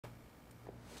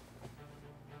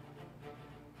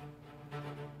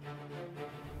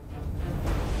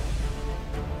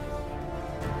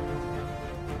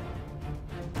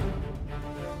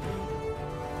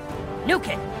New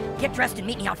kid, get dressed and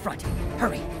meet me out front.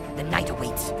 Hurry, the night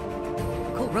awaits.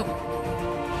 Cool room.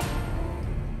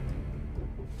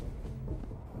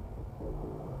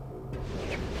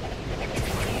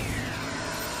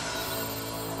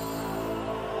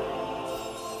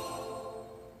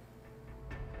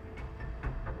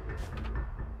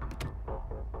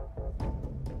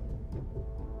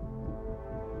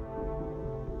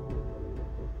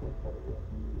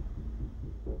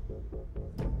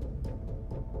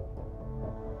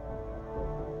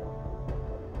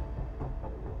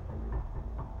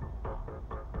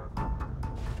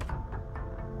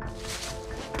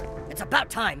 It's about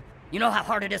time. You know how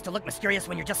hard it is to look mysterious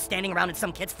when you're just standing around in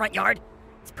some kid's front yard?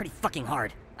 It's pretty fucking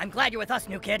hard. I'm glad you're with us,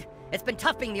 new kid. It's been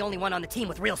tough being the only one on the team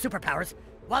with real superpowers.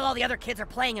 While all the other kids are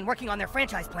playing and working on their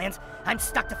franchise plans, I'm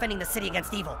stuck defending the city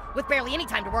against evil, with barely any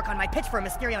time to work on my pitch for a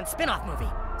Mysterion spin-off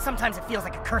movie. Sometimes it feels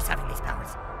like a curse having these powers.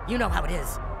 You know how it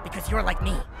is, because you're like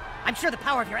me. I'm sure the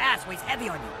power of your ass weighs heavy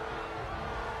on you.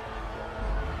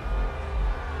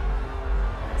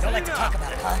 Don't like to talk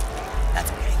about it, huh?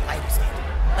 That's okay, I understand.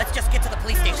 Let's just get to the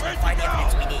police station and find the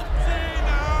evidence we need.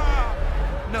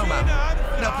 No, ma'am.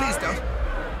 No, please don't.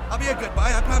 I'll be a good boy,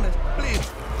 I promise. Please.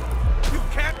 You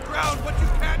can't ground what you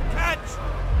can't catch!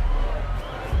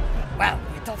 Wow,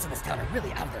 the adults in this town are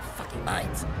really out of their fucking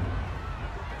minds.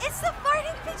 It's the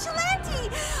farting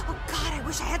vigilante! Oh god, I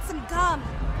wish I had some gum.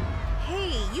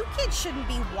 Hey, you kids shouldn't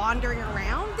be wandering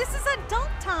around. This is adult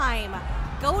time.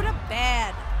 Go to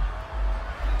bed.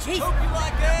 Jeez. Hope you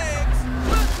like eggs!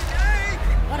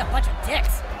 What a bunch of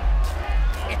dicks!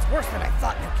 It's worse than I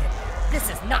thought, new kid. This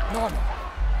is not normal.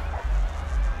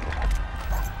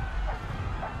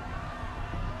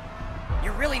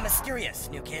 You're really mysterious,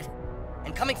 new kid.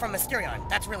 And coming from Mysterion,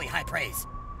 that's really high praise.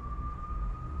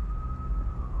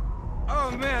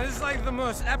 Oh man, this is like the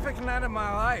most epic night of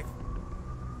my life.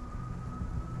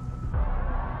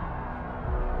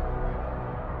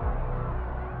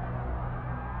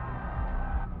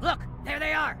 Look, there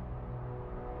they are!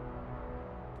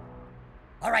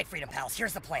 Alright, Freedom Pals,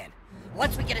 here's the plan.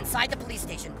 Once we get inside the police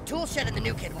station, Tool Shed and the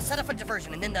new kid will set up a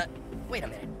diversion and then the... Wait a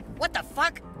minute. What the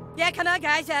fuck? Yeah, come on,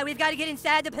 guys. We've got to get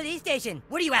inside the police station.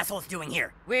 What are you assholes doing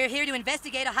here? We're here to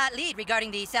investigate a hot lead regarding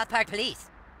the South Park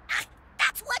police.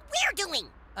 That's what we're doing!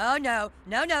 Oh, no.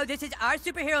 No, this is our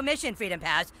superhero mission, Freedom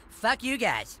Pals. Fuck you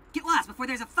guys. Get lost before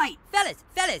there's a fight.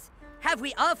 Fellas, have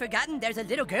we all forgotten there's a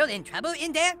little girl in trouble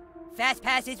in there? Fast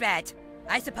pass is right.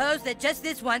 I suppose that just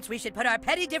this once we should put our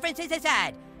petty differences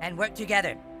aside and work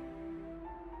together.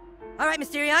 All right,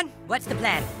 Mysterion, what's the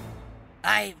plan?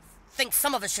 I think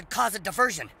some of us should cause a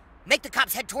diversion. Make the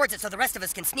cops head towards it so the rest of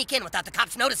us can sneak in without the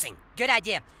cops noticing. Good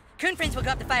idea. Coon Friends will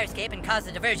go up the fire escape and cause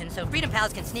the diversion so Freedom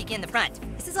Pals can sneak in the front.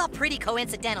 This is all pretty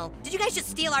coincidental. Did you guys just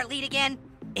steal our lead again?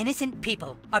 Innocent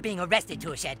people are being arrested,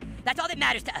 Tool Shed. That's all that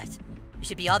matters to us. It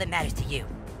should be all that matters to you.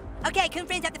 Okay, Coon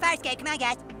Friends up the fire escape. Come on,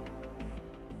 guys.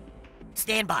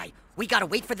 Stand by. We gotta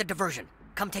wait for the diversion.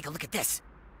 Come take a look at this.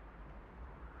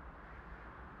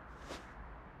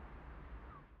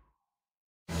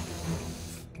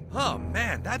 Oh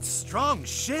man, that's strong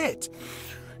shit.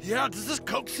 Yeah, does this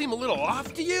coke seem a little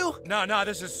off to you? No,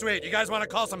 this is sweet. You guys want to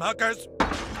call some hookers?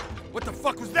 What the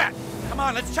fuck was that? Come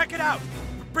on, let's check it out.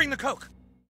 Bring the coke.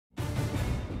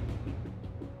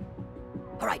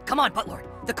 All right, come on, Buttlord.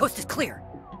 The coast is clear.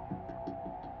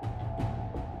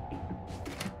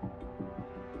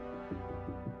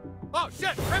 Oh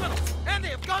shit, criminals! And they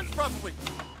have guns probably!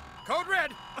 Code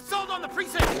red, assault on the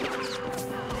precinct!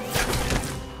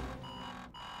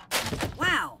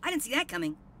 Wow, I didn't see that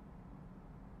coming.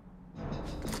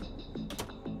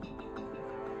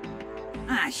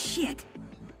 Ah, shit.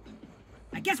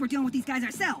 I guess we're dealing with these guys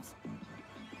ourselves.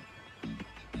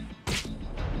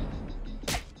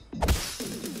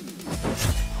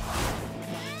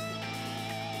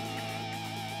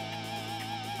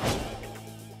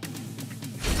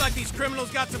 Looks like these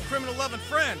criminals got some criminal-loving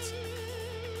friends.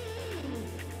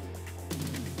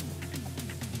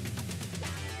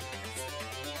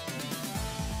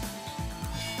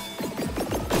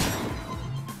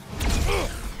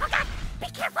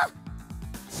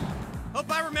 Hope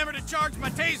I remember to charge my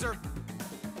taser.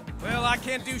 Well, I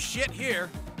can't do shit here.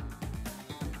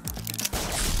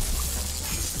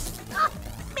 Oh,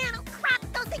 man, oh crap,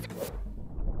 those things...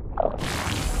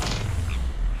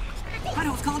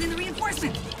 Pothole's called in the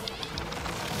reinforcement.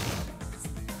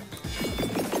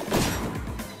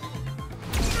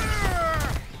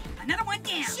 Another one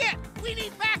down. Shit, we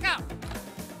need backup.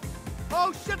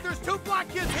 Oh shit, there's two black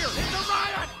kids here. It's a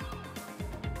riot.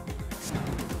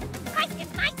 Guys,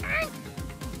 it's my turn.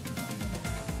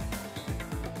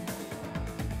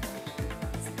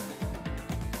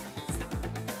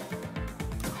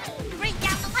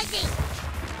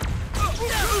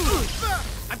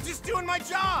 doing my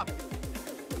job!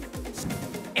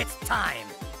 It's time.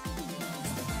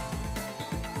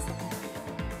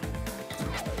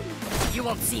 You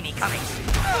won't see me coming.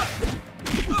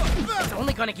 It's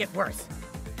only gonna get worse.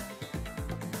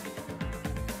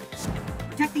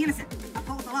 Protect the innocent.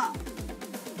 Uphold the law.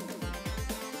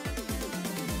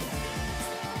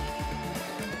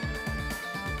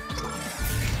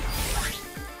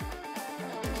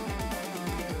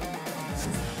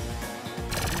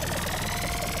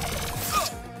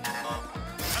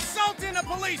 Assaulting a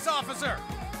police officer!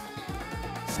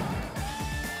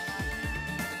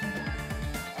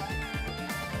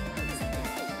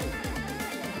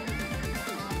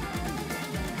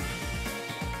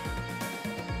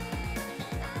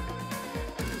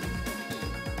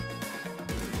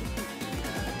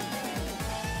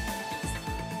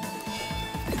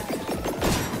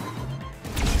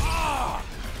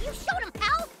 You showed him,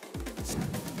 pal!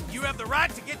 You have the right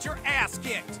to get your ass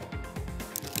kicked!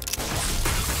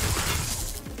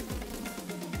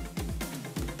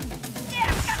 Yeah,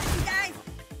 we got this, you guys!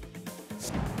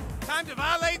 Time to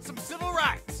violate some civil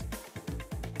rights!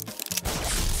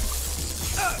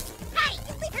 Hey,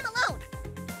 you leave him alone!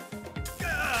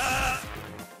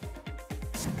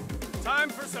 Time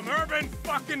for some urban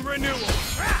fucking renewal!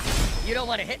 You don't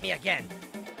want to hit me again.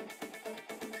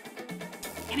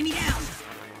 Enemy down!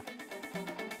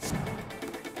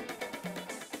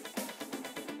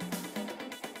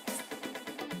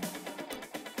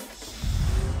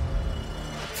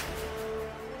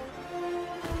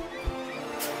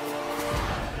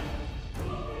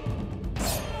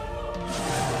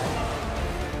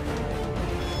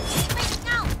 Wait,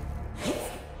 no!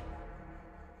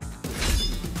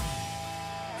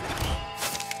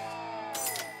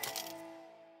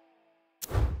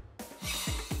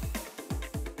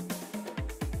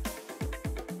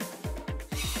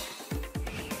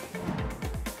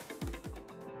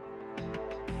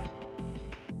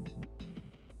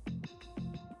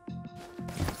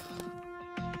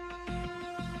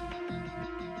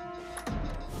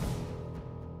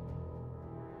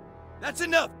 That's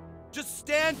enough! Just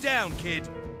stand down, kid.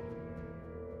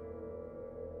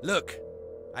 Look,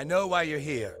 I know why you're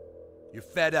here. You're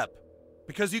fed up.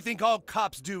 Because you think all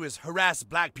cops do is harass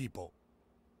black people.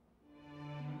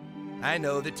 I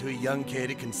know that to a young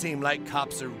kid it can seem like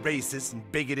cops are racist and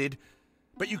bigoted,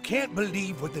 but you can't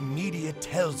believe what the media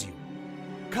tells you.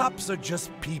 Cops are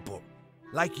just people.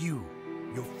 Like you,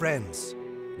 your friends,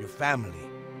 your family.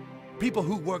 People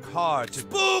who work hard to—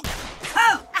 Spook!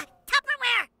 Oh!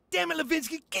 Tupperware! Damn it,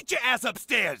 Levinsky, get your ass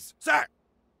upstairs! Sir!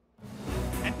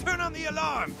 And turn on the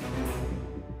alarm!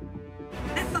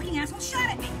 That fucking asshole shot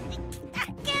at me!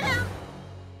 Get him!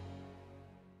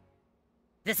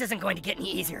 This isn't going to get any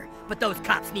easier, but those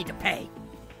cops need to pay.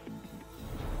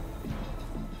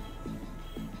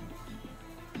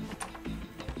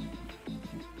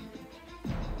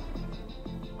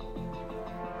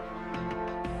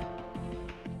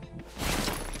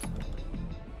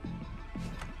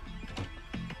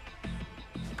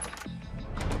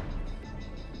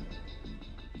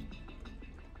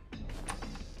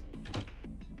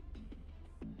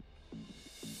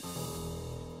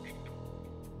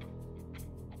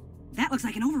 That looks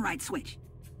like an override switch.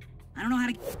 I don't know how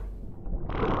to...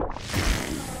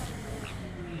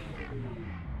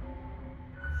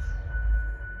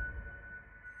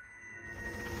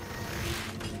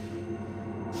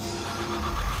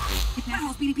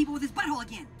 Butthole's beating people with his butthole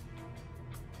again.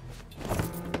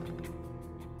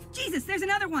 Jesus, there's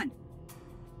another one.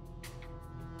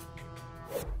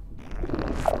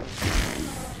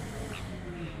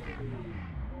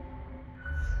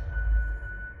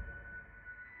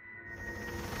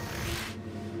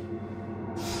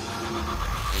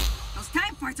 Those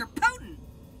time farts are potent.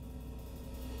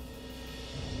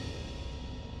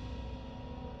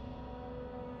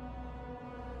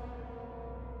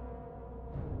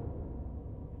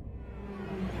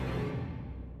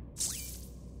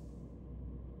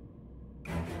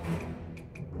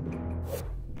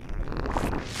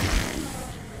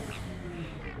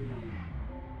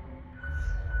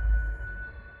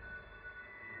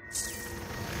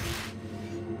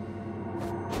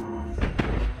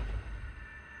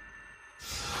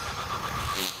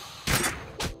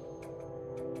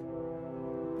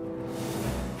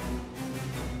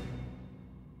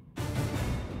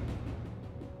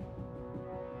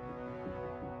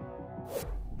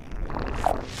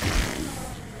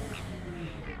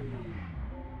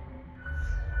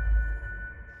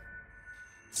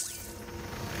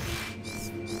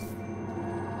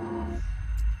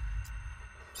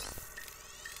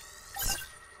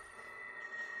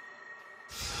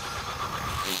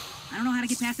 I don't know how to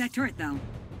get past that turret, though.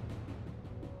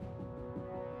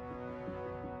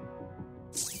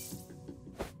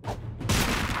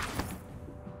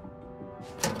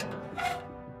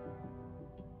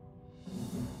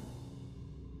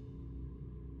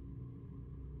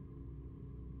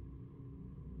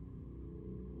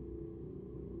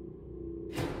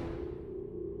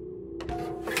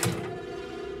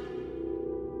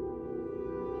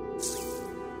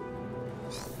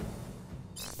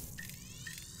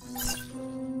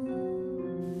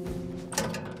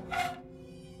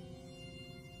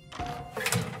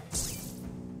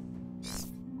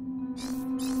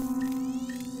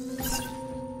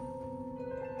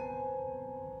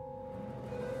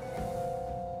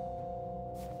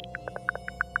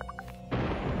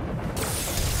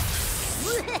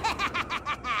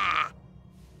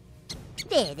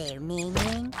 There,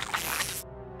 Minion.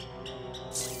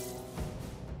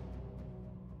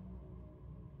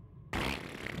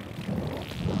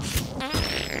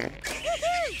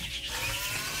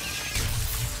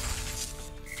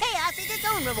 Chaos is its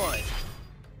own reward.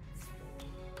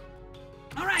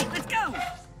 All right, let's go!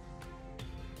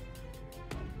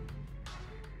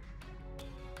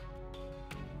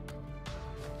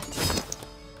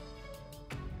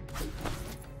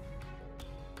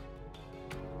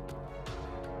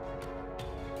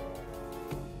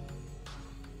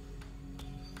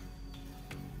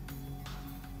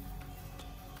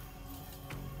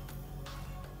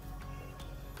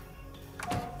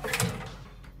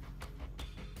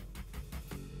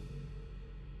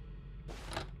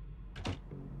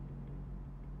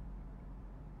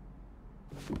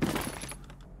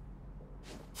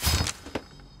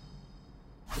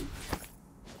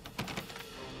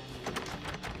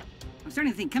 I'm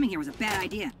starting to think coming here was a bad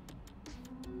idea.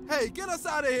 Hey, get us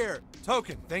out of here!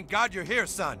 Token, thank God you're here,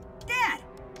 son. Dad!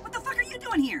 What the fuck are you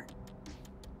doing here?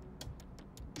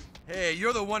 Hey,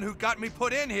 you're the one who got me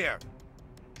put in here.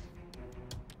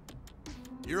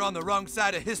 You're on the wrong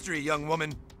side of history, young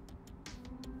woman.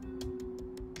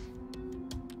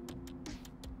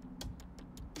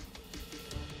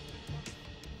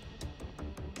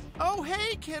 Oh,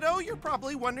 hey, kiddo, you're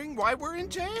probably wondering why we're in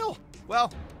jail.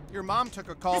 Well, your mom took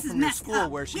a call This is from your messed school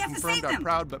up. where she We have to confirmed save our them.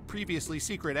 proud but previously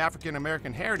secret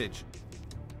African-American heritage.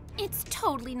 It's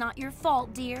totally not your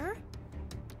fault, dear.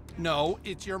 No,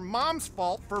 it's your mom's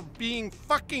fault for being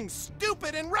fucking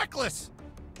stupid and reckless.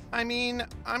 I mean,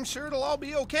 I'm sure it'll all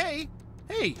be okay.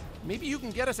 Hey, maybe you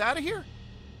can get us out of here?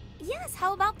 Yes,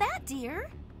 how about that, dear?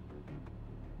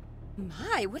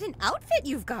 My, what an outfit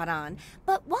you've got on.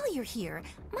 But while you're here,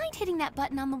 mind hitting that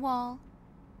button on the wall?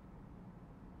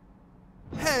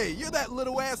 Hey, you're that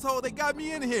little asshole that got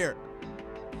me in here.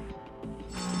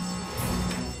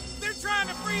 They're trying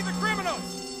to free the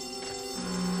criminals!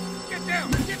 Get down!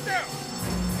 Get down!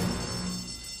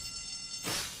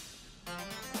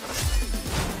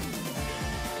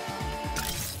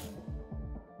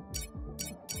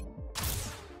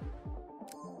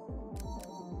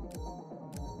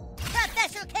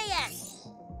 Professor Chaos!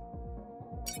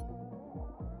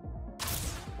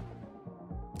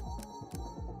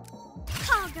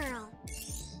 Call girl.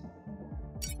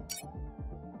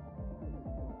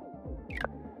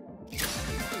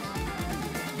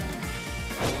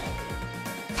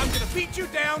 I'm gonna beat you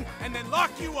down and then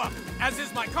lock you up, as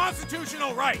is my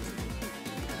constitutional right.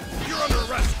 You're under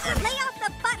arrest, criminal. Lay off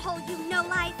the butthole, you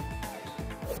no-life!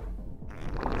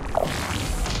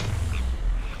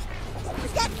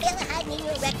 Was that fella hiding in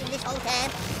your rectum this whole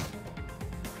time?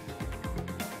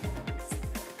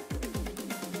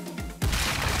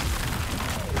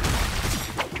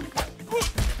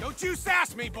 Don't you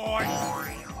sass me, boy!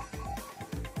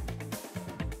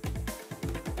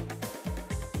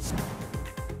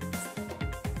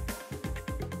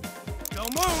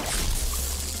 Don't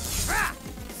move! Ah,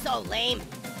 so lame.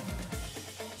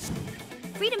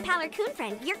 Freedom Pal or Coon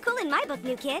Friend, you're cool in my book,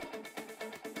 new kid.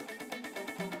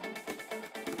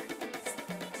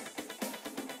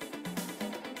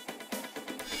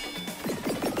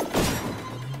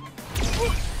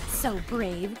 So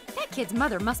brave. That kid's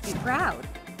mother must be proud.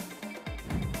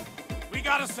 We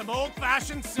got us some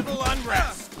old-fashioned civil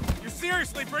unrest. You're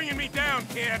seriously bringing me down,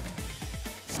 kid.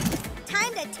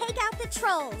 Time to take out the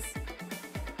trolls.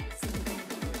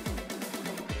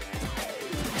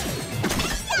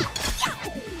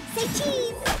 Say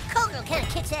cheese! Coco kind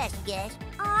of kicks ass, you guys.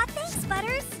 Aw, thanks,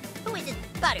 Butters. Who is it,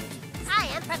 Butters? I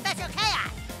am Professor Chaos.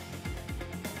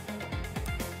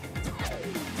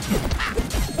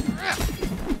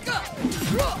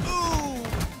 Ooh!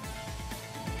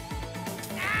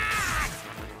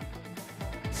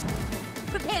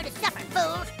 Prepare to suffer,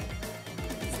 fools.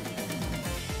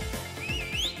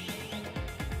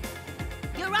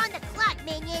 You're on the clock,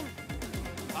 minion.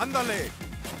 Ándale.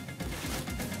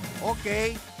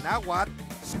 Okay, now what?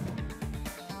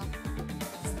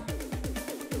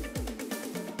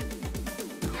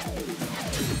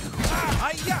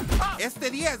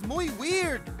 Este día es muy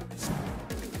weird.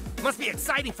 Must be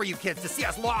exciting for you kids to see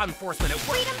us law enforcement at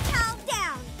work. Freedom Pal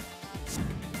down.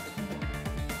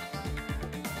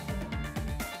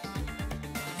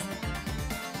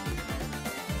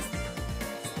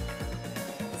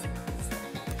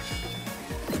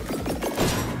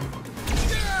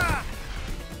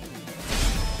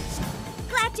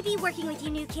 to be working with you,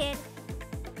 new kid.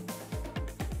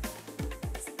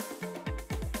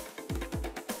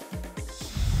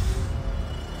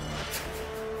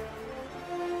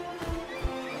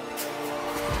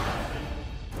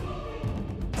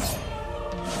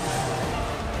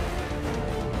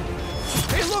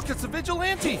 Hey, look, it's a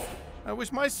vigilante! I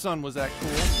wish my son was that cool.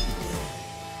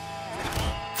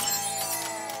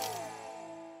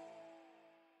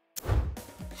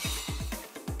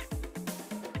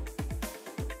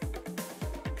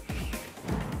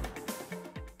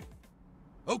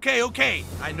 Okay,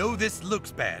 I know this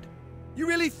looks bad. You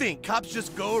really think cops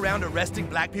just go around arresting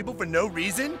black people for no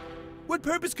reason? What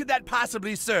purpose could that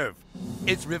possibly serve?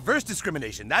 It's reverse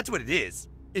discrimination, that's what it is.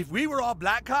 If we were all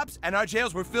black cops and our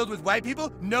jails were filled with white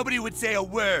people, nobody would say a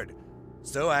word.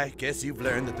 So I guess you've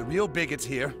learned that the real bigots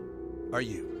here are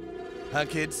you. Huh,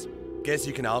 kids? Guess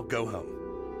you can all go home.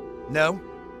 No?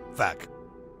 Fuck.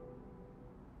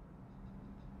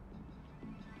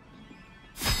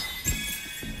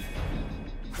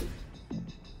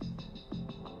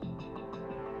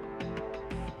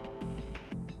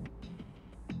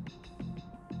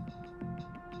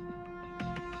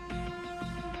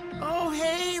 Oh,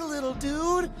 hey, little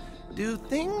dude. Do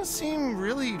things seem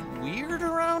really weird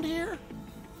around here?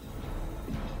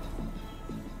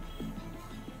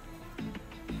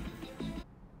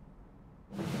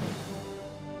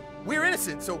 We're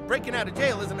innocent, so breaking out of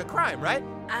jail isn't a crime, right?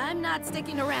 I'm not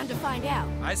sticking around to find out.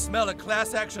 I smell a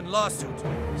class action lawsuit.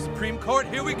 Supreme Court,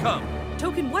 here we come.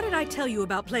 Token, what did I tell you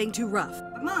about playing too rough?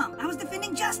 But Mom, I was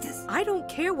defending justice. I don't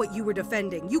care what you were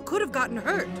defending. You could have gotten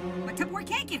hurt. But Tupperware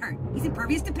can't get hurt. He's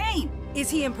impervious to pain.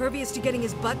 Is he impervious to getting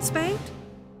his butt spanked?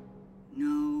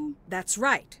 No. That's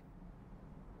right.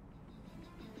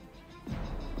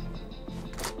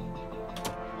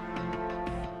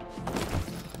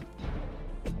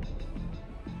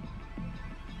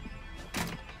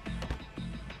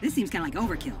 This seems kind of like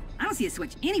overkill. I don't see a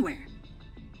switch anywhere.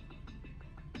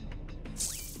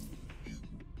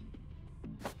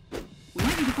 We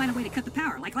might need to find a way to cut the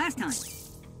power, like last time.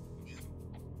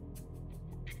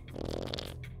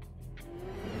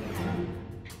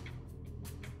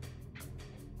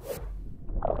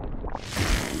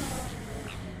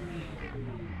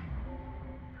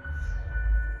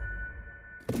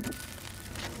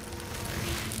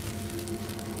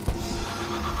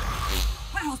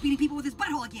 Butthole's beating people with his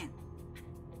butthole again.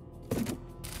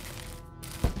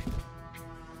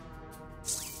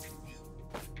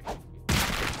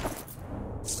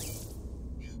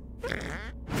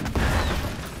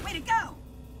 Way to go!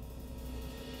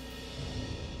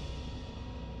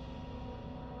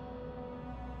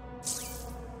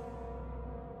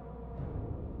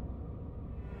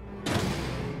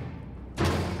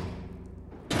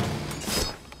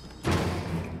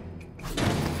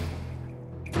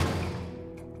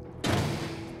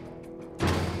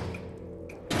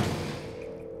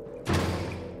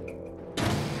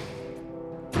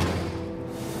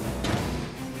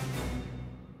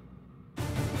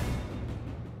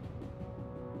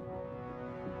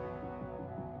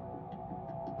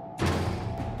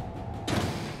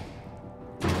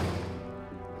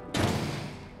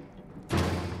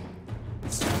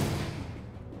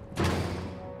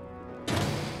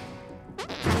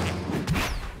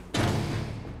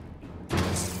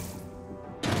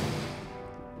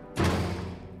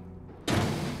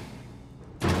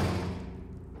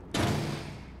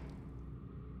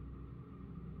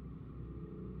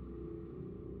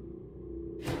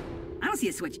 I don't see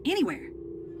a switch anywhere.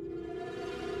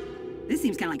 This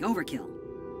seems kind of like overkill.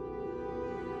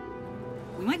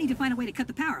 We might need to find a way to cut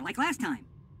the power, like last time.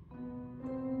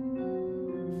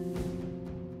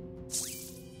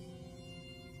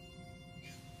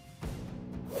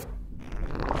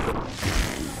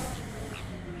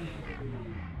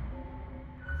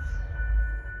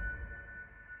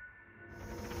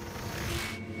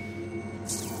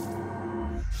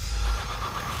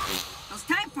 Those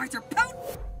time farts are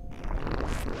potent!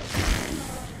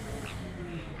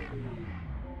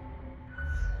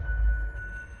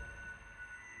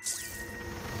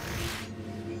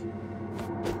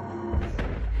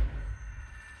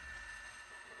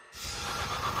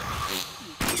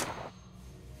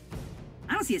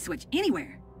 I don't see a switch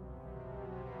anywhere.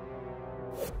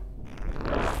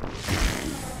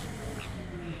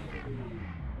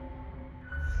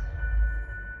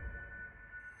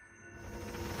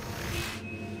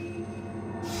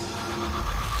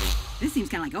 This seems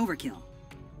kind of like overkill.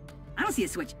 I don't see a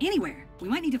switch anywhere. We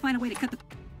might need to find a way to cut the...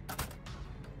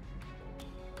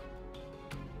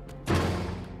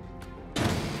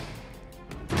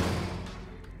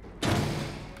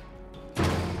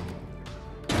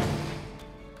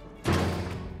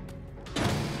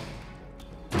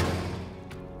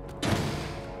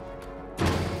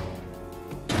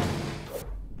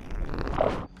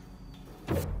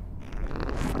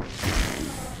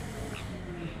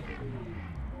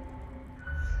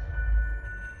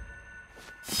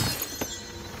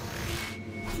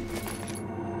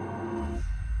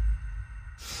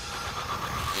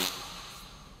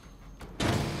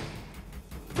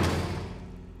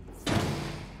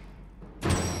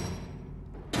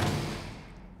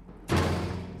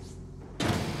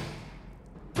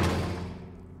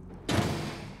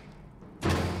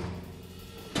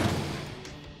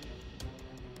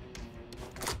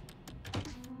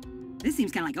 This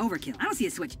seems kind of like overkill. I don't see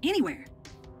a switch anywhere.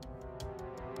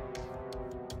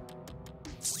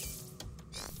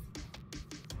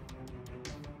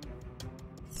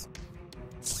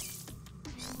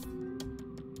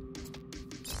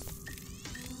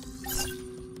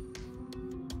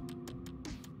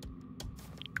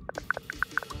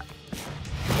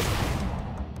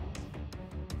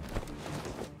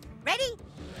 Ready?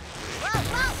 Whoa,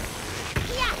 whoa!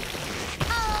 Yeah!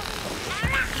 Oh!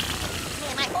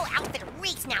 Man, my whole outfit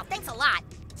reeks now. Thanks a lot.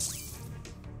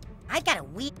 I've got a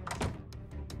weak...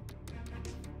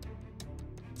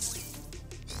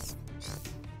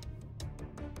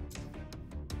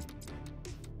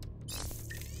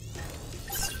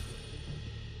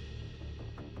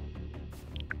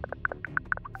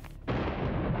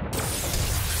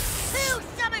 Who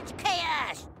summoned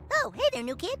chaos? Oh, hey there,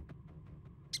 new kid.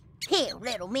 Here,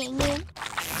 little minion.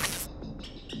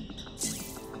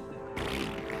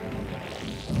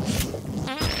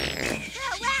 Oh,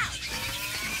 wow!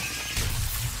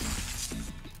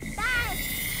 Ah!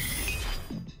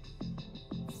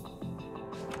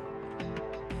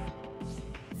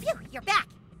 Phew, you're back.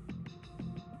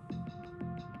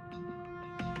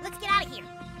 Let's get out of here.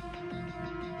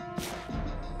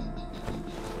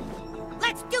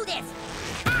 Let's do this!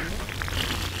 Ah!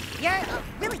 You're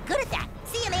really good at that.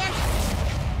 See ya, man.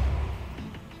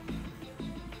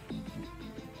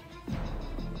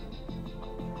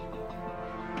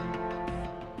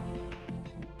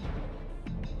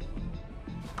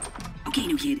 Okay,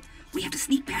 new kid. We have to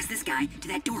sneak past this guy to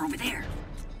that door over there.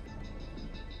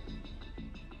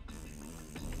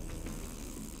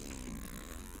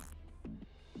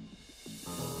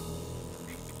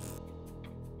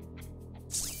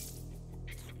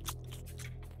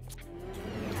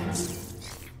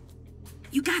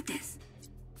 You got this.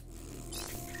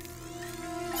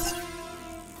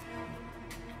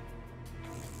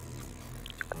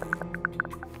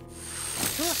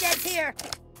 Tool shed's here.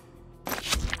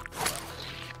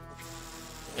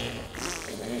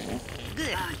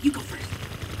 Good. You go first.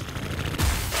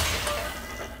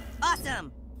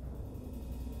 Awesome.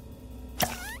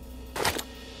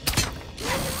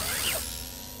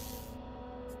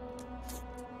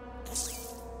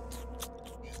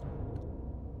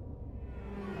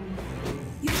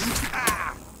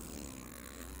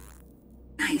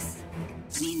 Nice.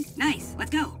 I mean, nice.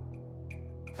 Let's go.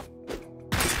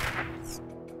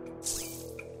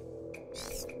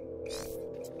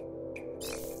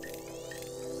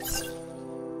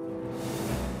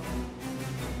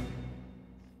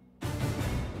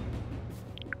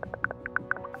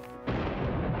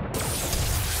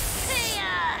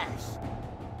 Chaos!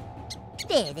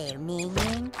 There,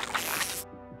 minion.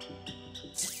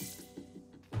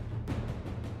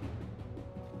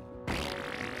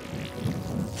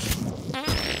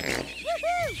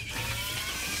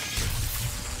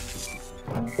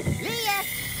 See ya!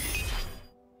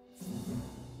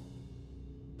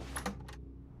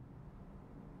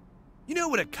 You know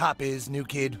what a cop is, new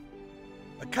kid?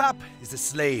 A cop is a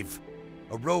slave,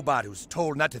 a robot who's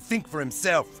told not to think for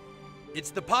himself.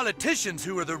 It's the politicians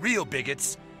who are the real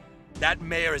bigots. That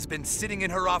mayor has been sitting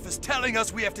in her office telling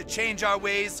us we have to change our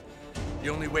ways. The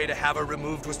only way to have her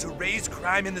removed was to raise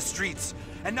crime in the streets.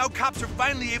 And now cops are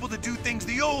finally able to do things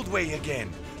the old way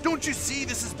again. Don't you see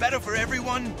this is better for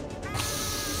everyone?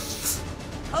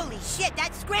 Holy shit,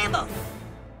 that's Scramble!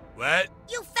 What?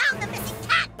 You found the missing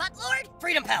cat, Buttlord!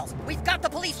 Freedom Pals, we've got the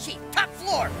police chief, top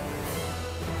floor!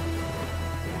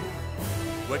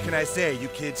 What can I say? You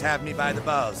kids have me by the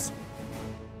balls.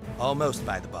 Almost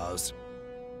by the balls.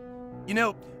 You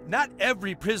know, not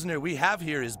every prisoner we have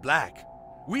here is black.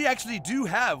 We actually do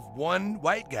have one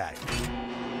white guy.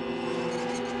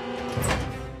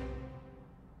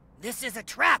 This is a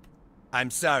trap! I'm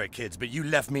sorry, kids, but you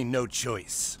left me no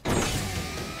choice.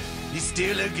 He's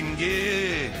still looking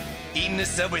good, eating the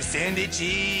Subway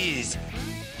sandwiches.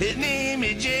 His name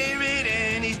is Jared,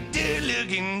 and he's still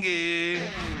looking good.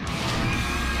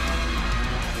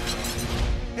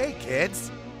 Hey,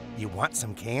 kids. You want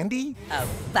some candy? Oh,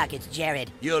 fuck, it's Jared.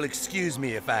 You'll excuse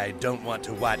me if I don't want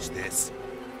to watch this.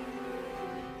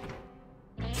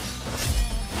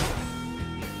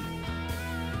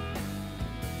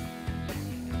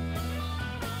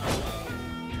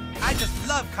 I just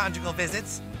love conjugal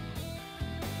visits.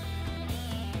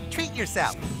 Treat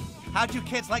yourself. How'd you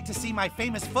kids like to see my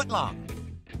famous footlong?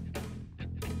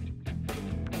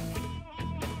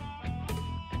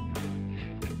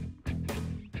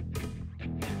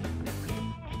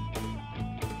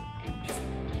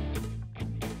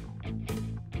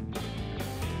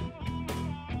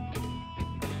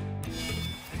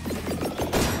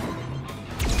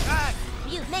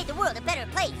 make the world a better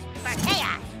place for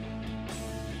chaos.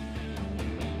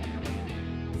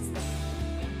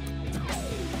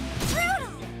 Brutal!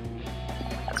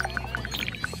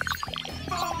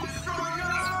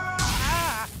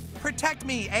 Ah! Protect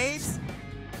me, AIDS!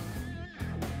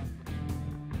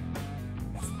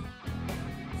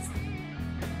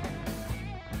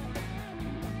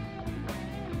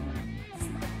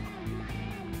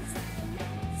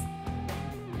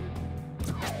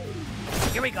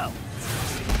 Here we go.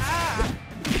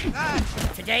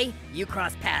 Today, you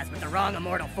cross paths with the wrong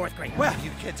immortal 4th grader. Well,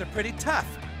 you kids are pretty tough.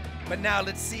 But now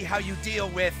let's see how you deal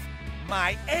with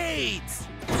my AIDS!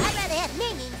 I'd rather have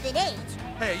minions than AIDS.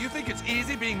 Hey, you think it's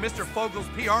easy being Mr. Fogel's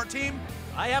PR team?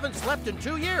 I haven't slept in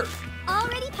 2 years.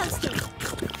 Already posted.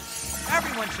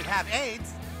 Everyone should have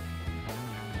AIDS.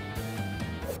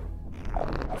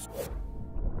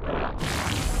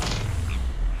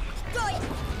 Destroy it.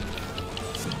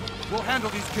 We'll handle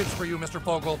these kids for you, Mr.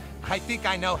 Fogel. I think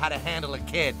I know how to handle a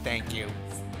kid, thank you.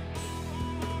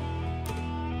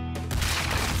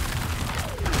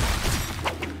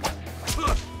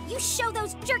 You show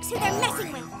those jerks who they're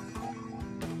messing with.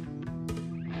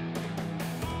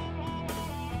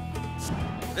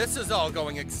 This is all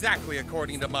going exactly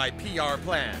according to my PR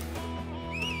plan.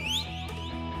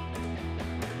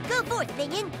 Go forth,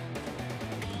 minion.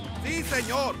 Sí,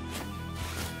 señor.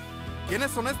 ¿Quiénes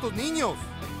son estos niños?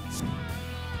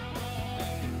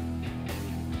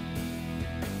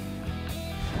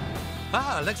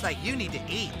 Oh, looks like you need to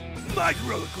eat.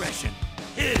 Microaggression.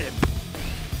 Hit him.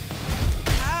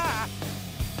 Ah!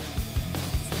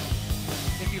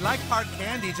 If you like hard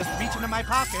candy, just reach into my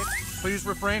pocket. Please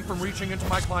refrain from reaching into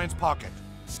my client's pocket.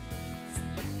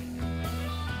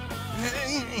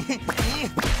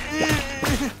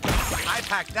 I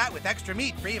packed that with extra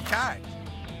meat free of charge.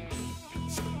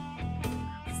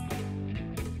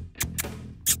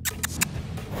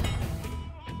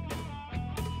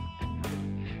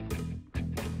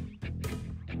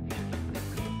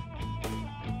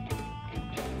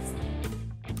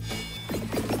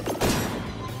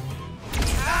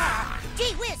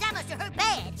 Gee whiz, that must have hurt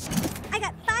bad. I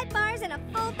got 5 bars and a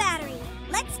full battery.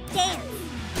 Let's dance.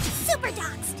 Super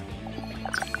doxed.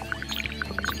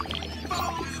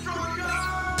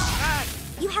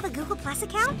 You have a Google Plus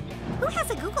account? Who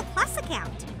has a Google Plus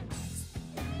account?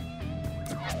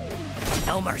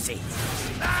 No mercy.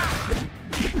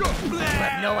 You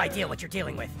have no idea what you're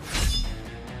dealing with.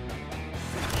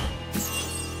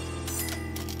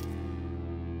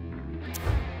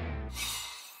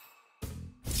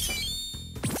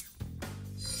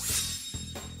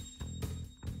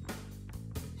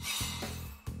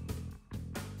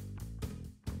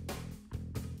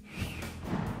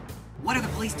 What are the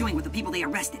police doing with the people they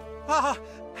arrested? Oh,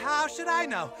 how should I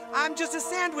know? I'm just a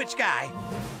sandwich guy.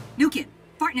 New kid,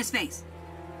 fart in his face.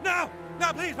 No,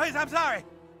 please, I'm sorry.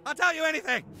 I'll tell you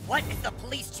anything. What is the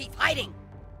police chief hiding?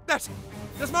 There's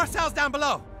more cells down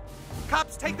below.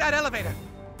 Cops take that elevator.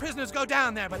 Prisoners go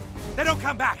down there, but they don't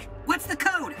come back. What's the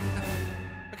code?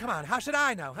 Come on, how should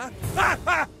I know, huh?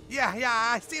 Yeah,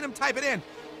 I seen him type it in.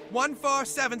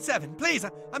 1477. Please,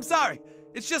 I'm sorry.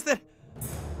 It's just that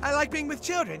I like being with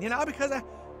children, you know, because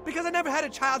I never had a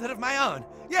childhood of my own.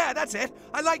 Yeah, that's it.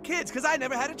 I like kids because I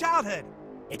never had a childhood.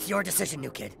 It's your decision, new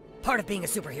kid. Part of being a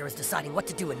superhero is deciding what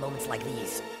to do in moments like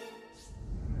these.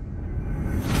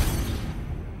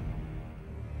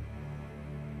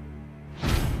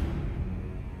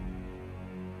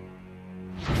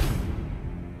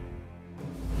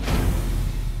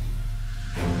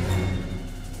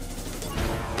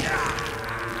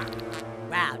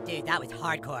 Wow, dude, that was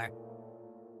hardcore.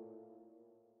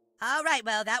 All right,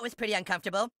 well, that was pretty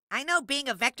uncomfortable. I know being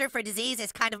a vector for disease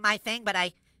is kind of my thing, but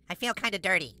I feel kind of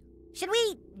dirty. Should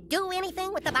we do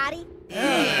anything with the body?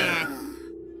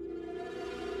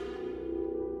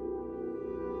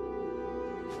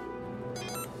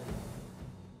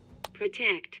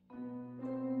 Protect.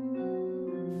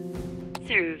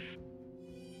 Serve.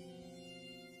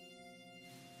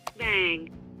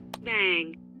 Bang.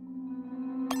 Bang.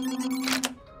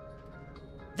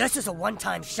 This is a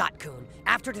one-time shot, Coon.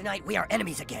 After tonight, we are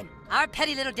enemies again. Our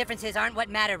petty little differences aren't what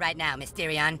matter right now,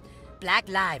 Mysterion. Black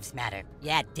lives matter.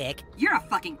 Yeah, dick. You're a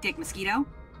fucking dick, Mosquito.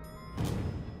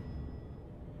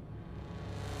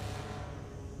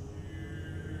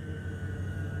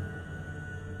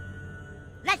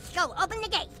 Let's go. Open the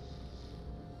gate.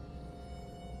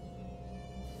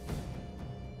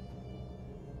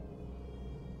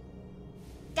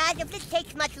 Guys, if this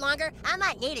takes much longer, I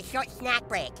might need a short snack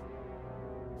break.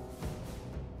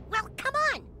 Well, come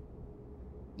on.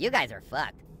 You guys are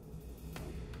fucked.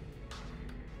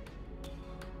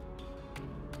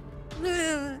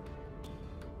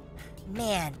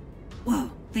 Man.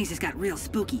 Whoa, things just got real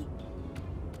spooky.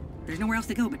 There's nowhere else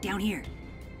to go but down here.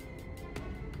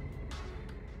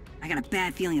 I got a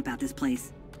bad feeling about this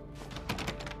place.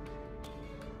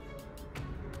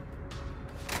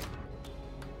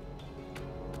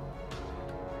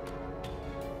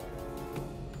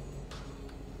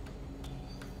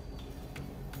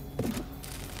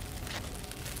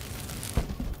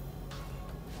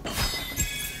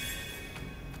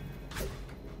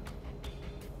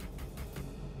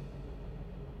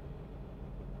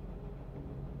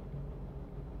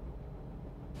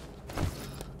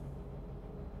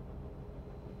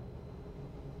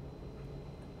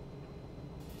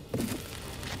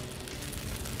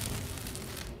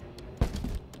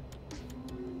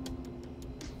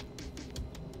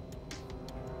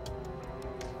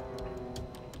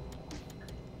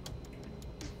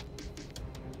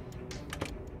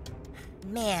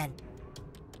 Man.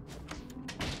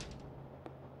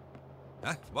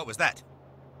 Huh? What was that?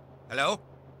 Hello?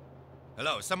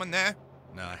 Hello, is someone there?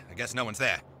 No, I guess no one's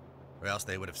there. Or else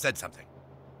they would have said something.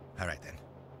 All right, then.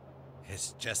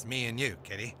 It's just me and you,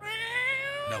 kitty.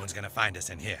 No one's gonna find us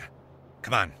in here.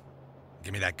 Come on.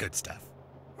 Give me that good stuff.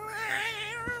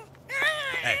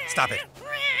 Hey, stop it.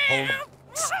 Hold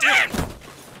still!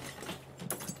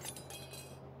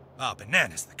 Oh,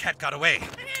 bananas. The cat got away.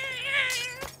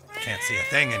 Can't see a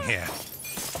thing in here.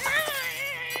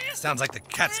 Sounds like the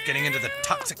cat's getting into the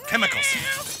toxic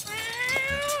chemicals.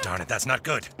 Darn it, that's not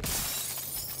good.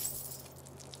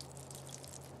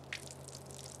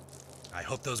 I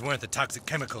hope those weren't the toxic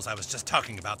chemicals I was just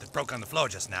talking about that broke on the floor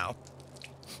just now.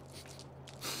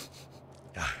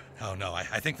 Oh no,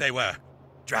 I think they were.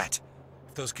 Drat.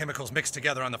 If those chemicals mix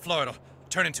together on the floor, it'll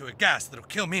turn into a gas that'll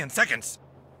kill me in seconds.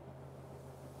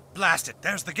 Blast it,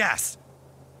 there's the gas.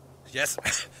 Yes,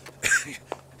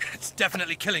 it's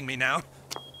definitely killing me now.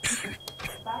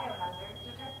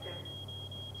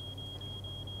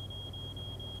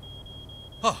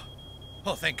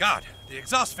 Oh, thank God. The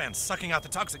exhaust fan's sucking out the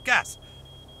toxic gas.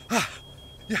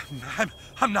 Yeah,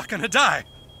 I'm not gonna die.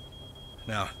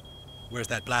 Now, where's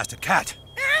that blasted cat?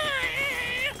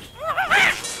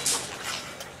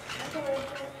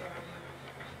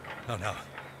 Oh no,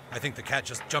 I think the cat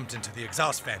just jumped into the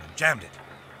exhaust fan and jammed it.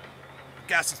 The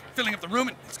gas is filling up the room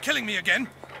and it's killing me again.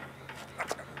 I'm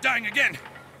dying again.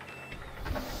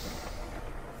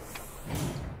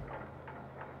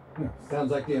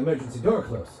 Sounds like the emergency door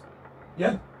closed.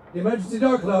 Yep, the emergency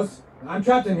door closed. I'm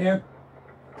trapped in here.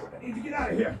 I need to get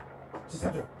out of here. Just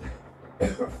have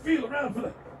to feel around for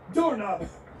the doorknob.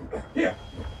 Here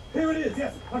it is.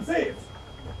 Yes, I'm saved.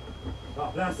 Oh,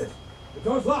 blast it. The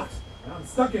door's locked, and I'm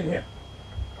stuck in here.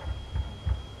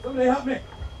 Somebody help me.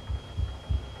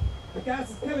 The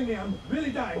gas is killing me. I'm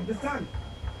really dying this time.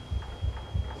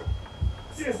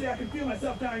 Seriously, I can feel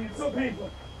myself dying. It's so painful.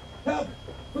 Help!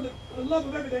 For the love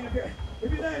of everything, if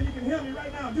you're there and you can hear me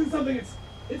right now, do something.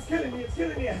 It's killing me. It's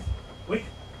killing me. Wait.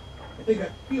 I think I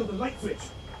feel the light switch.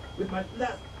 With my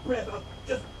last breath, I'll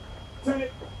just turn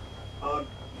it on.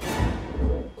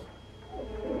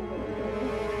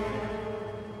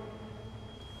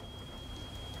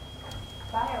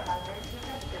 Biohazard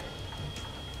detected.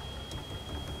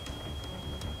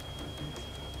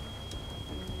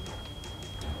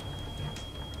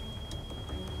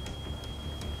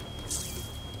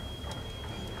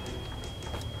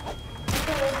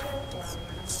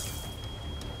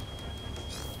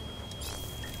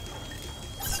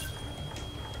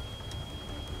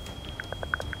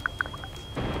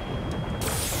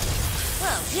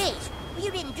 Whoa, geez.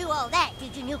 You didn't do all that,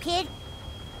 did you, new kid?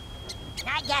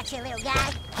 I got you, little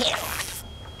guy. Here.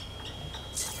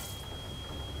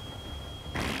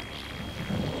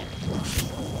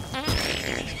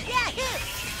 Yahoo!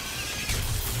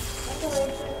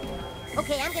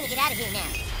 Okay, I'm gonna get out of here now.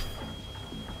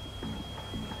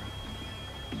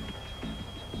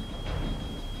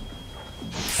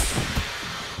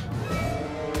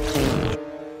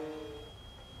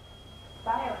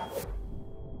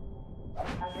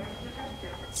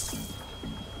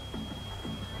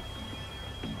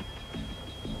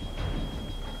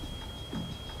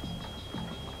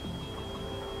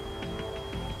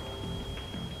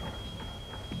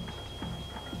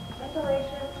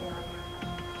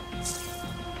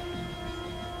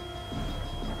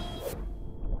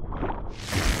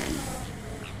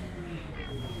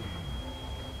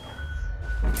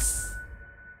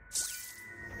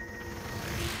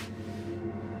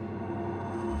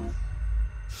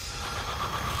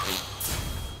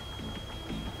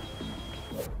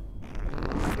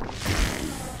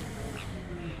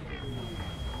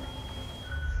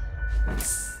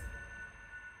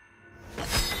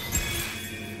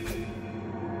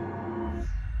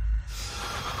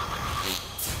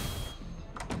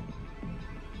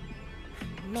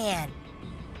 man.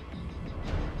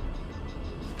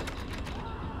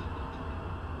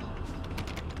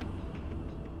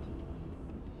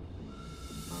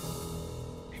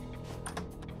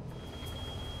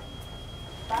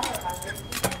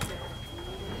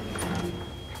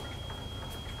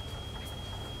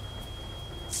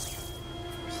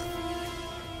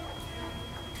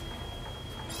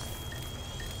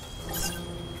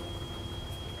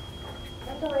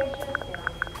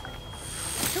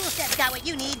 Toolset's got what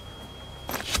you need.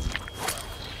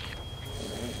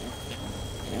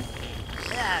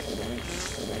 Ugh.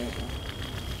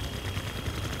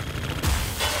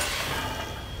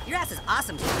 Your ass is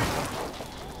awesome, Steve.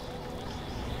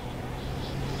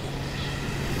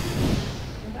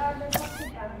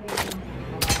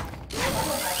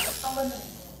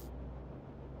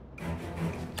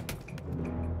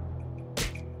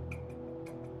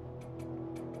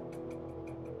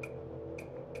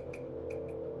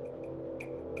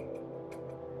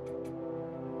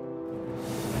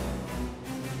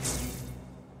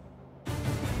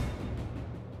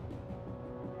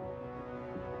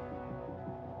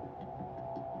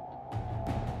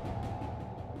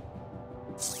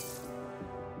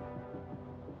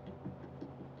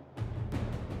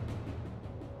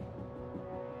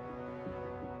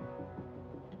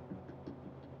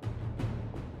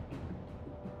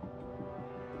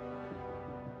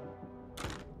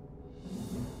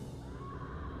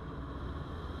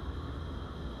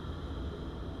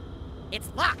 It's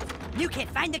locked! New kid,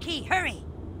 find the key, hurry!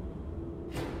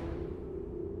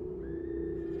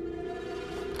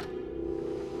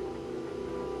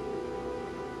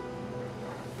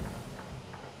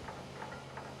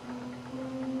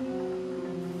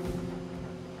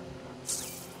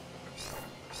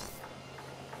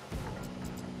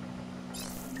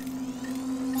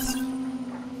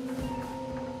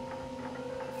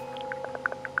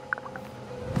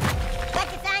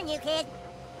 Focus on, you kid.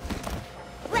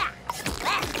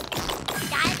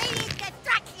 Diabetes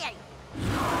destruction!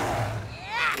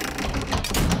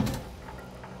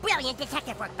 Brilliant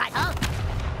detective work, butthole!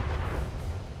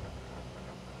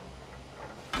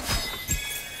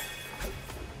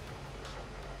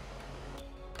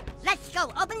 Let's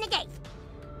go, open the gate!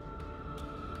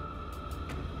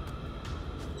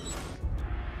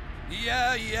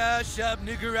 Yeah,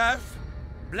 Shub-Niggurath.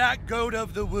 Black goat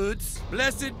of the woods,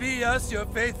 blessed be us, your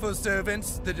faithful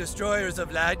servants, the destroyers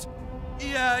of light.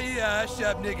 Yeah,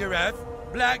 Shub-Niggurath.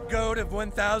 Black goat of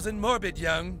 1,000 morbid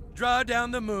young, draw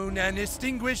down the moon and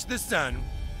extinguish the sun.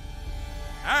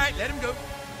 All right, let him go.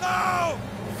 No!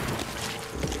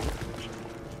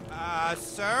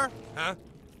 Sir? Huh?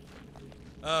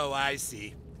 Oh, I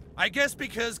see. I guess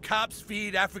because cops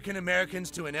feed African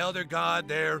Americans to an elder god,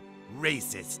 they're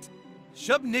racist.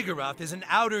 Shub-Niggurath is an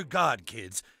outer god,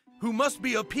 kids, who must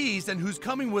be appeased and whose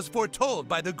coming was foretold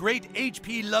by the great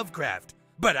H.P. Lovecraft.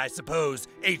 But I suppose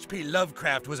H.P.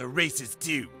 Lovecraft was a racist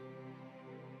too.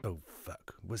 Oh,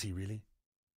 fuck. Was he really?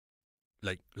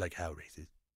 Like how racist?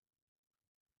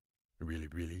 Really?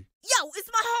 Yo, it's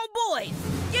my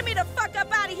homeboys! Get me the fuck up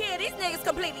out of here. These niggas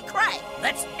completely cracked.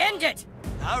 Let's end it!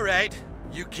 All right.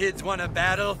 You kids want a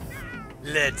battle?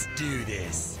 Let's do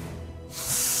this.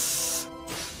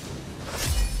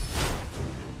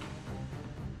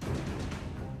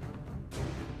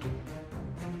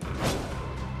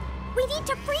 We need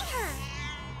to free her!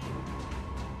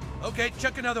 Okay,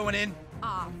 chuck another one in.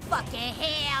 Aw, fucking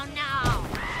hell no!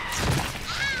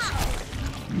 Ow!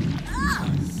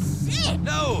 Oh, shit!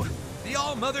 No! The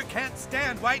All-Mother can't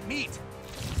stand white meat.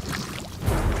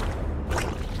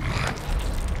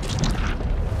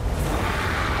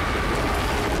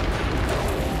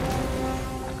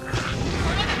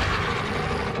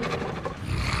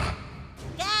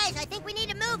 Guys, I think we need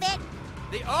to move it!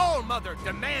 The All-Mother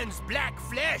demands black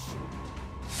flesh!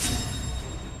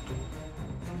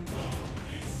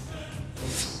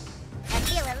 I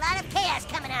feel a lot of chaos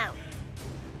coming out.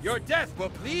 Your death will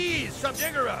please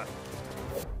Shub-Niggurath!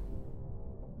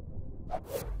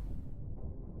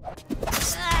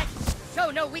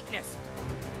 Show no weakness!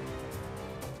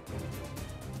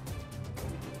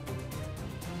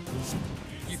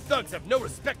 You thugs have no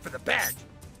respect for the badge!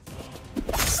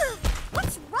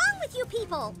 What's wrong with you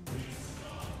people?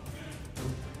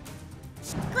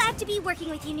 Glad to be working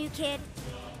with you, new kid.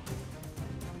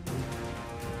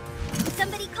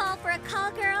 Somebody call for a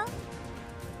call girl?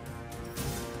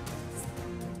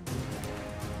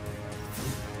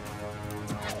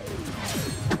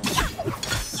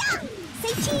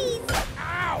 Say cheese!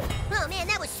 Ow! Oh man,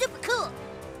 that was super cool!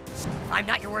 I'm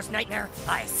not your worst nightmare.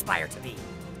 I aspire to be.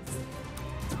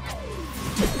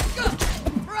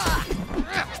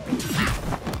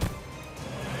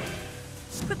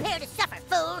 Prepare to suffer,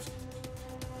 fools!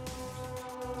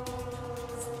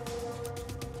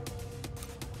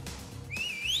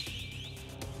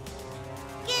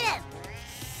 Get him!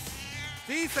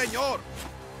 Sí, señor.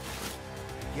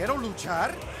 ¿Quiero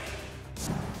luchar?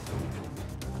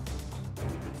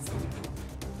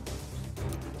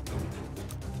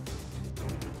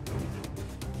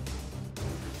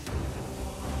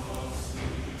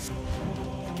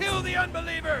 Kill the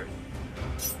unbelievers!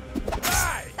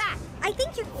 I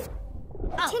think you're...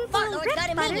 Oh, Tinfoil Lord Rip,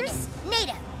 got a meaning Butters. in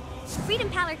NATO! Freedom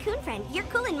Pal Coon Friend, you're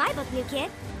cool in my book, new kid.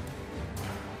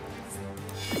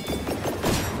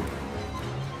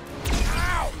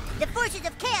 The forces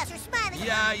of chaos are smiling.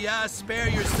 Yeah, spare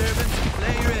your servants and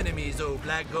play your enemies, old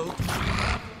black goat.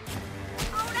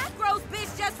 Oh, that gross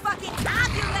bitch just fucking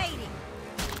ovulating.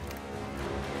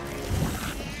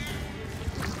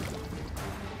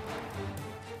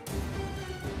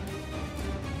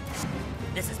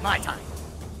 This is my time.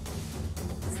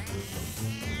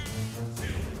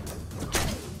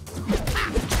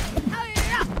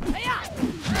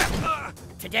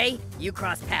 Today, you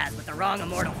crossed paths with the wrong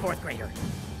immortal 4th grader.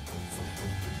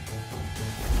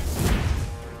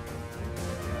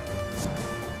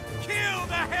 Kill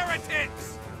the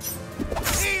heretics!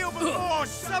 Kneel before,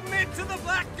 submit to the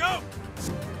black goat!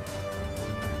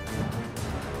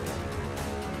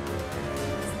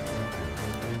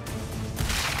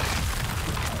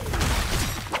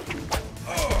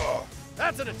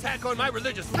 That's an attack on my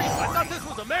religious faith. I thought this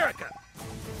was America.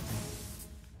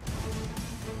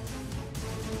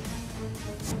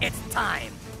 It's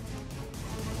time.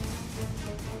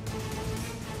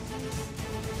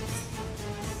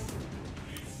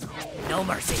 No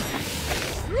mercy.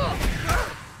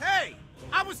 Hey!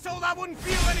 I was told I wouldn't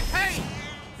feel any pain!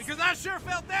 Because I sure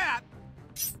felt that!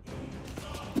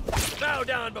 Bow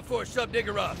down before Shove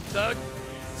Digger up, thug.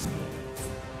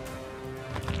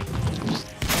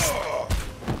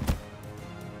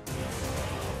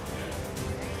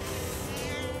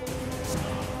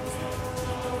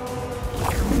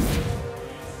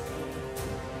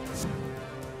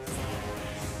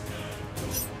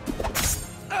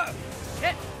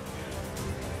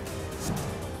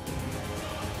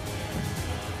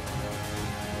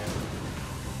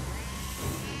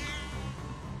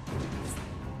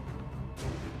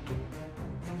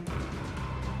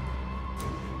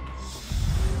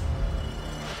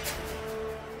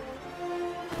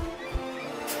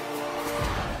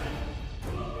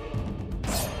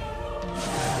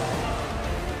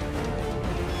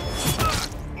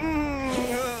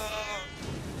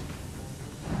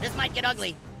 This might get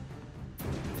ugly.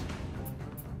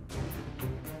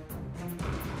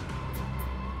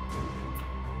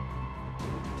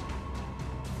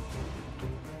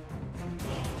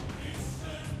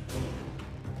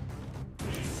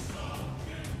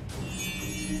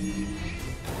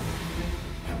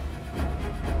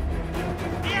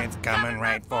 It's coming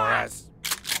right for us.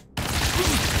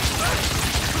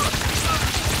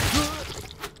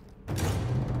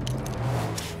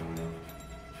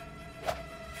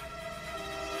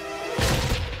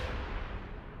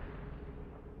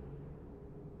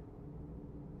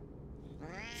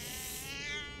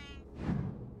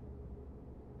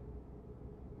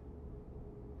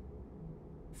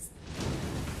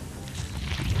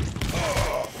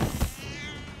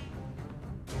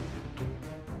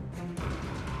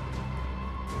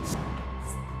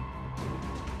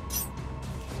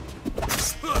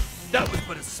 That was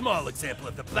but a small example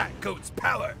of the Black Goat's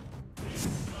power.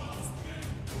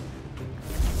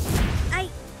 I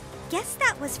guess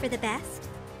that was for the best.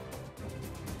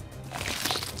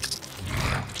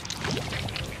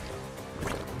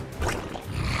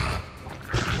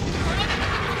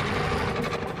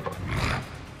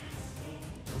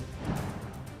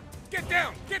 Get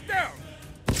down! Get down!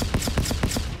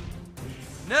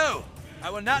 No! I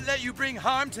will not let you bring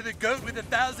harm to the goat with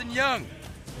 1,000 young.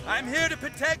 I'm here to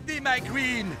protect thee, my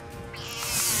queen.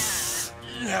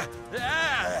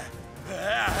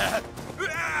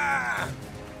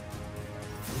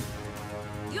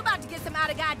 You about to get some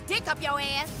out of God dick up your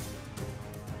ass.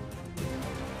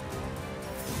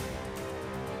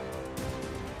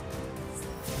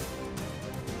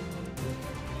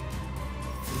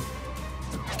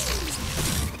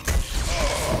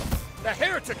 The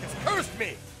heretic has cursed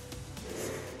me!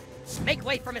 Make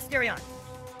way for Mysterion.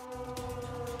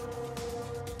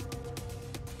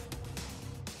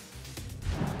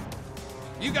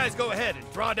 You guys go ahead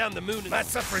and draw down the moon and my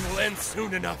suffering will end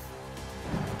soon enough.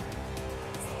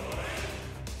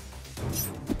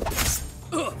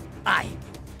 I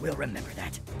will remember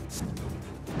that.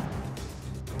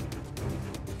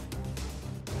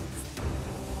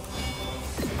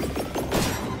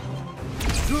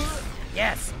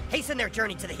 Yes, hasten their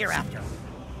journey to the hereafter.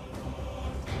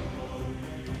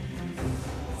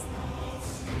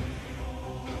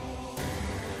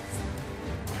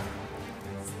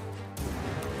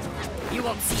 You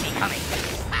won't see me coming.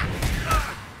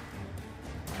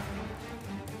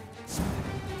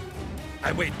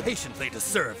 I wait patiently to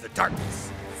serve the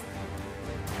darkness.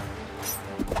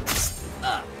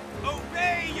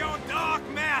 Obey your dark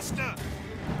master!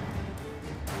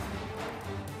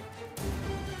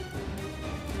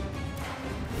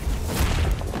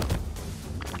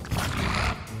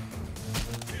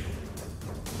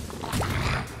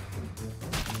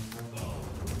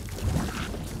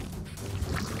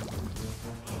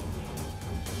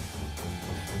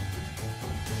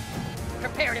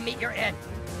 Prepare to meet your end.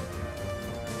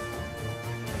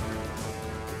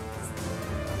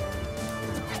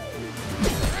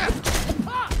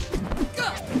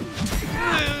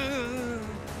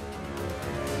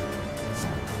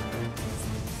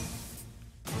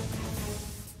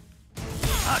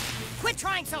 Quit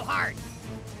trying so hard!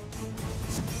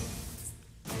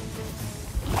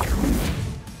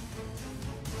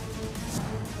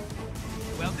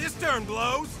 Well, this turn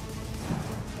blows.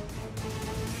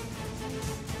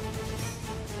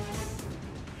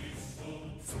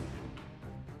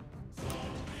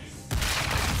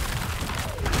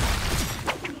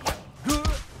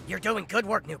 You're doing good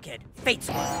work, new kid. Fate's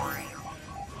work.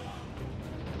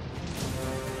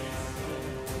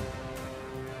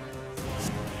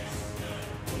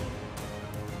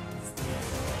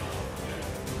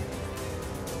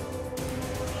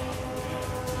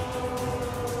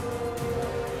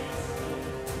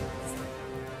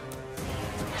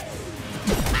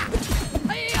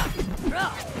 Your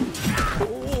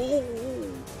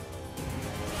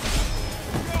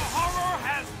horror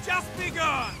has just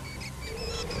begun.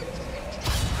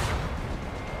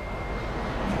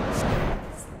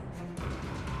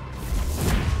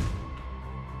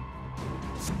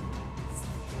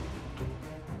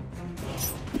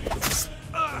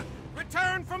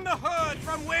 Return from the hood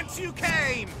from whence you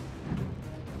came!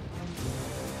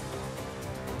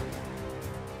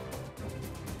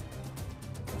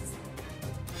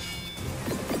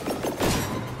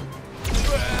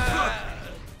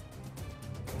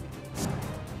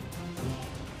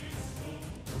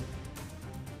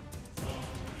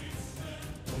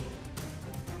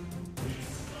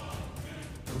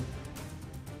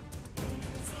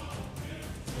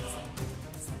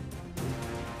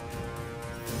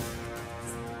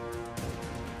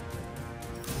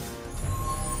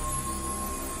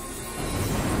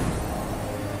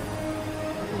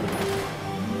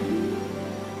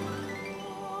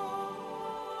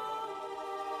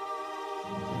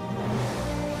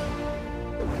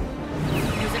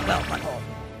 Use it well, butthole.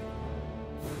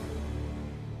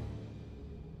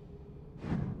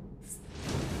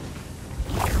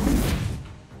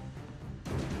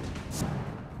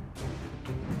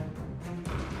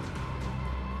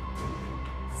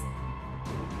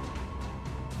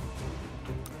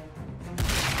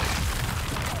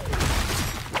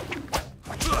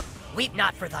 Weep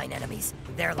not for thine enemies.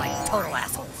 They're like total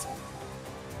assholes.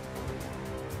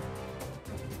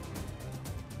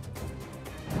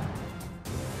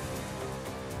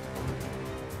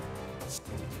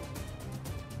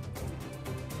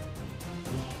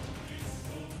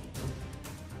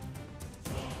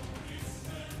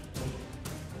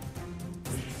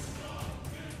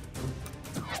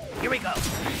 Here we go.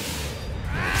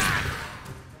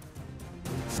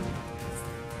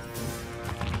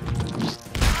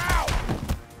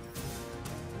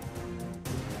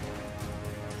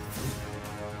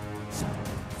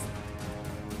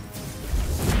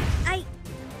 I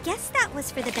guess that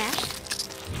was for the best.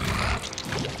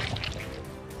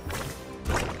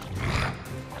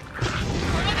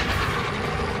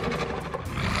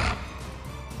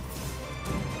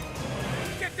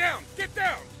 Get down! Get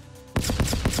down!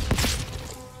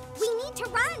 We need to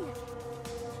run!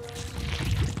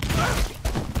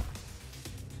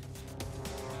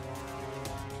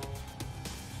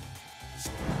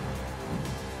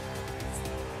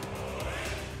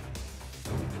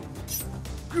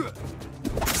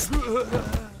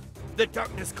 The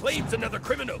darkness claims another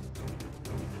criminal.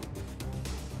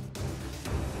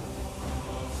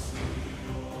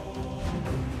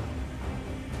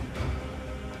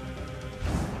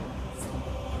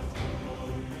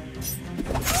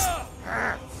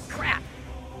 Crap!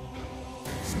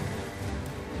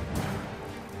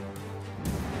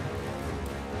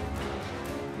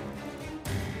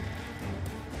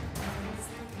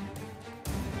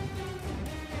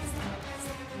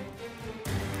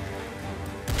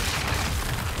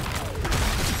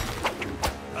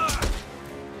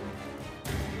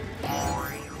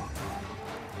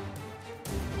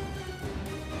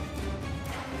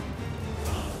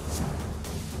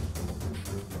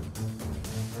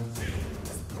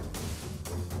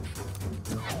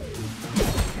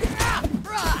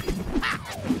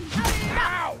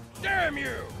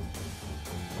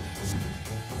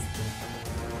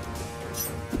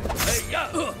 Hey,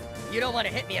 yo! You don't want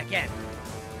to hit me again.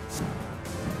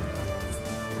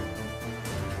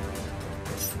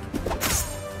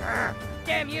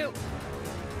 Damn you!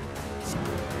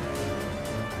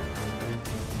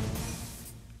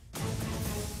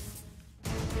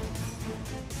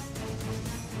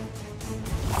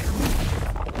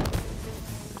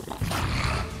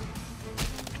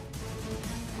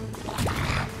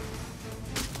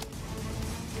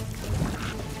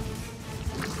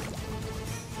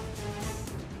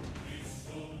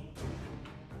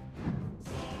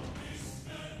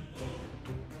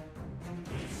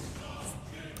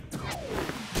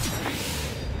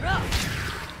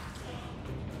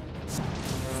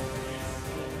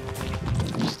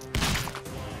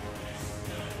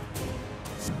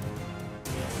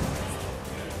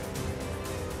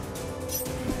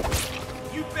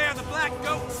 You bear the black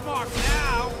goat's mark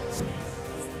now!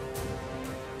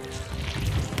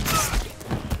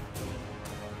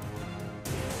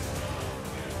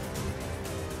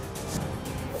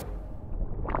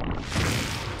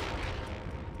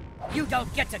 You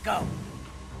don't get to go!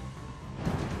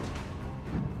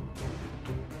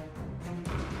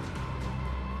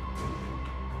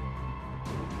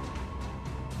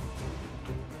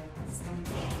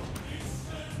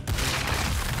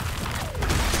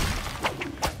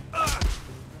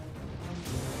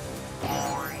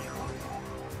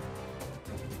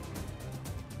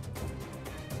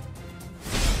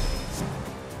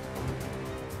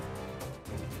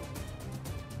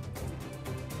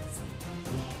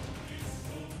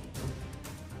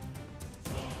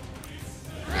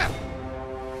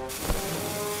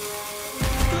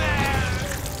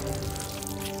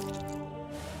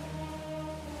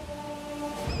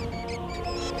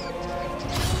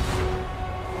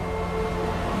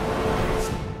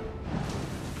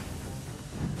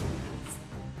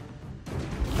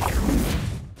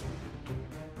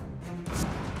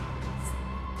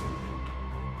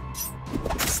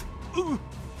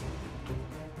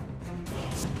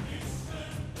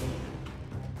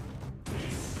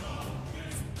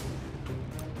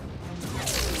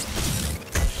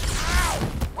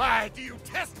 Why do you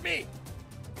test me?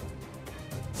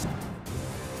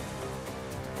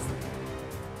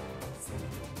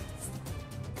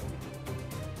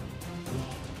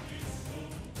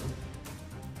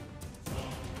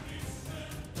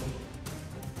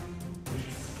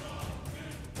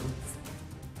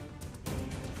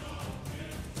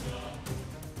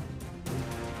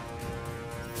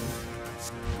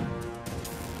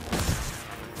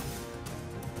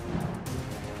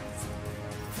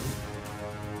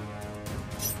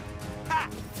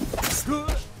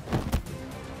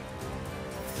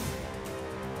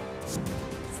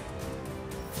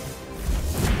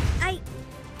 I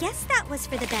guess that was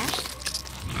for the best.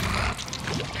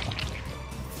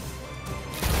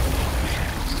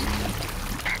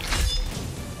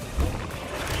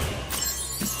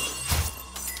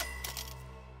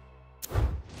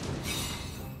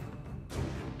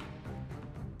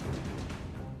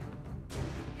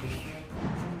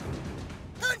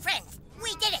 Moon friends,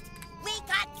 we did it! We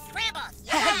got scrambles!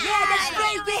 Yeah, that's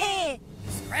right,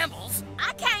 Scrambles?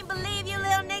 I can't believe you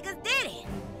little niggas did it.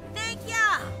 Thank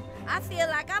y'all. I feel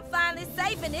like I'm finally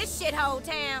safe in this shithole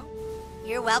town.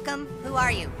 You're welcome. Who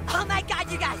are you? Oh my god,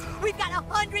 you guys! We've got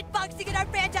 $100 to get our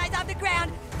franchise off the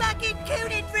ground! Fucking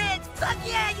Coon and Friends! Fuck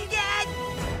yeah, you guys!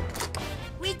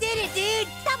 We did it, dude!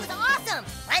 That was awesome!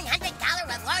 $100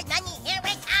 reward money, here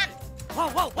we come!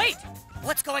 Whoa, wait!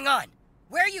 What's going on?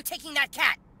 Where are you taking that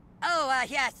cat? Oh,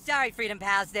 yeah, sorry, Freedom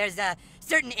Pals. There's,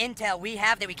 certain intel we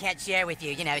have that we can't share with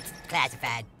you. You know, it's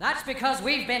classified. That's because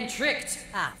we've been tricked.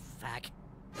 Ah, fuck.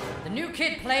 The new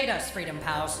kid played us, Freedom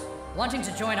Pals. Wanting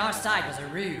to join our side was a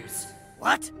ruse.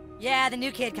 What? Yeah, the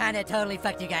new kid kinda totally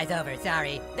fucked you guys over,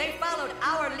 sorry. They followed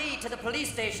our lead to the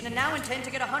police station and now intend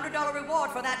to get a $100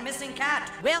 reward for that missing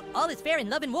cat. Well, all is fair in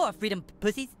love and war, Freedom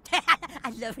Pussies. I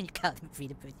love when you call them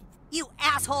Freedom Pussies. You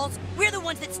assholes! We're the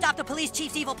ones that stopped the police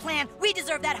chief's evil plan. We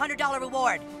deserve that $100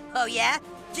 reward. Oh yeah?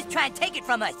 Just try and take it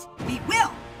from us. We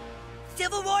will!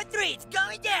 Civil War 3, it's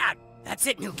going down! That's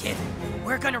it, new kid.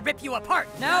 We're gonna rip you apart.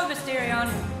 No, Mysterion.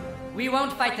 We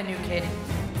won't fight the new kid.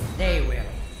 They will.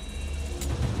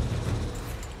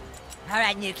 All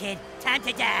right, new kid. Time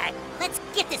to die. Let's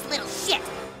get this little shit!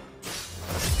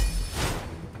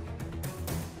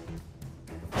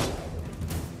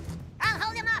 I'll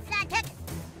hold him off, Flathead!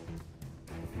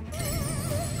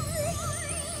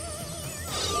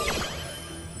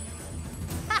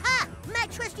 Haha! My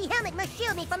trusty helmet must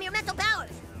shield me from your mental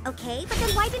powers! Okay, but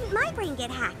then why didn't my brain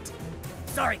get hacked?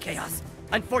 Sorry, Chaos.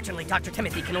 Unfortunately, Dr.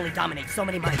 Timothy can only dominate so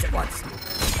many minds at once.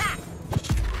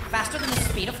 Faster than the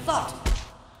speed of thought.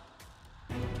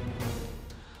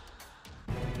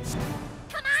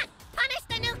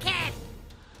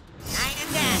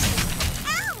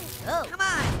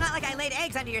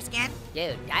 under your skin?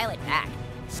 Dude, dial it back.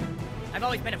 I've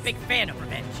always been a big fan of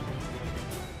revenge.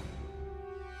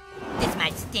 This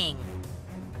might sting.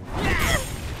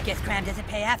 Guess crime doesn't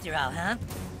pay after all, huh?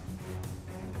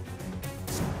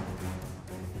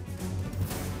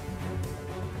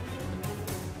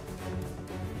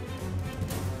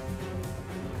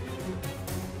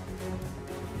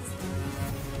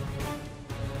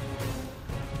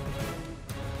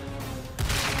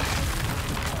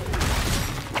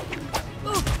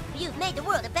 You've made the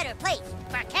world a better place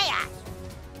for chaos.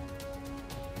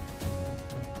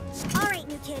 All right,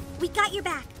 new kid. We got your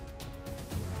back.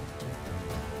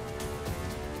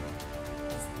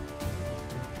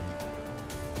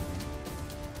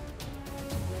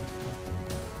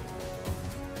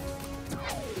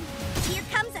 Here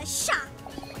comes a shock.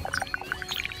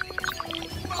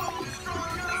 Dude,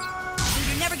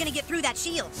 you're never gonna get through that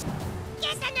shield.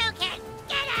 Get the new kid!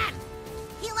 Get him!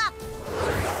 Heal up!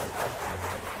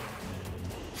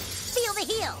 Feel the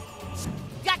heal!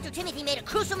 Dr. Timothy made a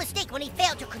crucial mistake when he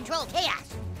failed to control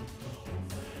chaos.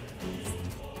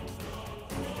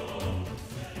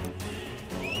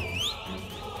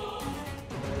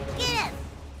 Get him!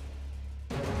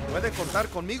 Puede contar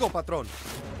conmigo, patrón.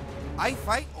 ¿Hay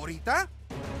fight ahorita?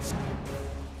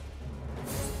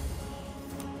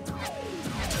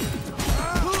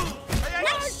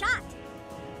 Nice shot.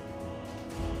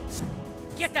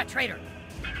 Get that traitor!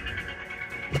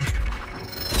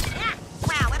 Yeah.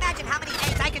 Wow, imagine how many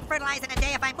eggs I could fertilize in a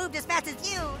day if I moved as fast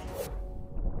as you.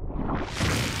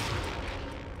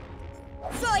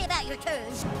 Sorry about your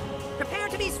turn. Prepare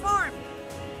to be swarmed.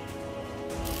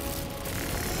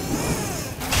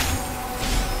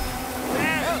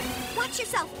 Watch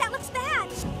yourself. That looks bad.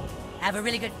 I have a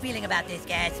really good feeling about this,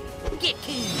 guys. Get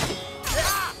keen.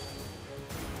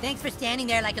 Thanks for standing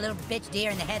there like a little bitch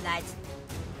deer in the headlights.